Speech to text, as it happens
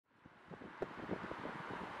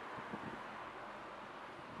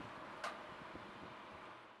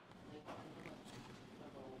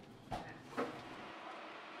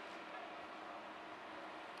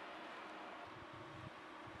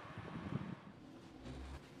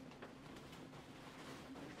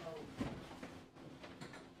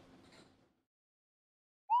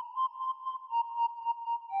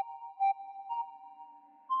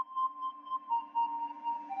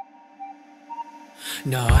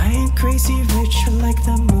No, I ain't crazy rich like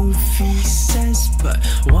the movie says, but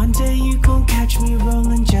one day you gon' catch me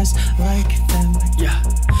rolling just like them. Yeah,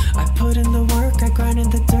 I put in the work, I grind in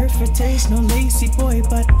the dirt for days. No lazy boy,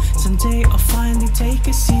 but someday I'll finally take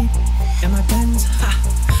a seat in my Benz.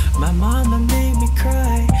 Ha, my mama made me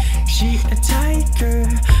cry. She a tiger,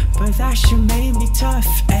 but that shit made me tough.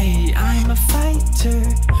 Ayy, I'm a fighter.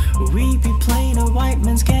 We be playing a white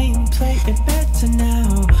man's game, play it better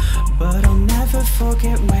now, but I'll never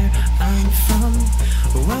forget where I'm from.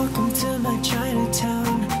 Welcome to my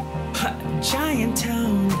Chinatown, giant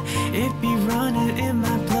town. It be running in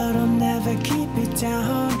my blood, I'll never keep it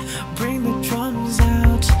down. Bring the drums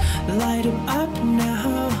out, light 'em up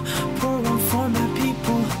now. Pour one for my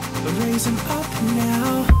people, raise 'em up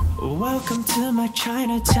now. Welcome to my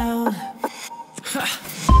Chinatown.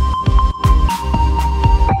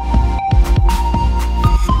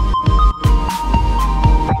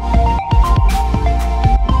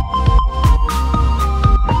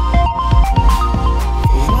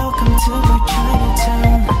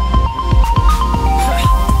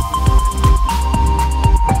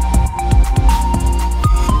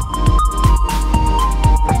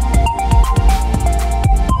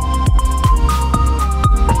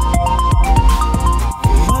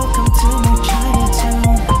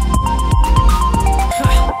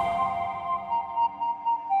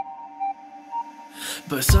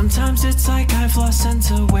 But sometimes it's like I've lost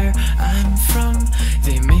sense of where I'm from.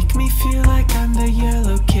 They make me feel like I'm the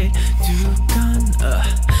yellow kid Dugan,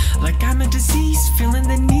 like I'm a disease, feeling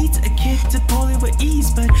the need to kick to bully with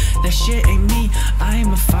ease. But that shit ain't me,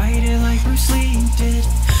 I'm a fighter like Bruce Lee did.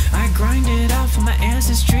 I grind it out for my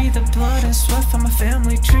ancestry, the blood and sweat from my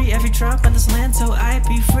family tree. Every drop on this land so I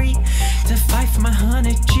be free to fight for my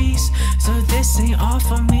 100 G's. So this ain't all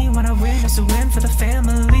for me, when I win it's a win for the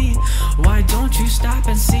family. Why don't you stop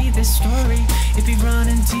and see this story? It be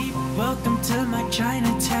running deep. Welcome to my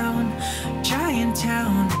Chinatown, giant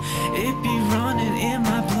town. It be running in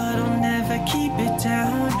my blood, I'll never keep it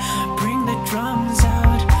down. Bring the drums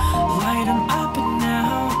out, light 'em up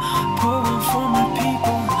now. Pour one for my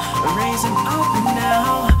people, raise 'em up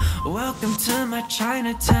now. Welcome to my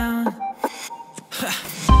Chinatown.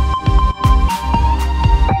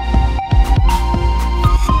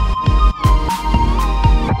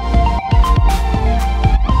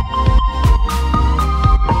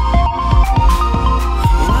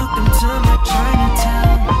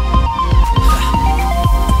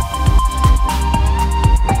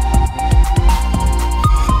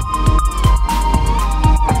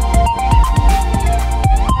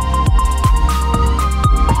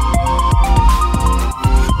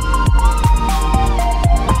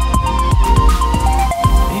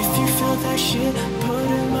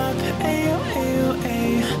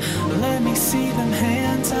 See them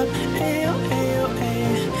hands up, ayo, ayo,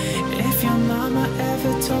 ay. If your mama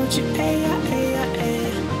ever told you, ay, ay,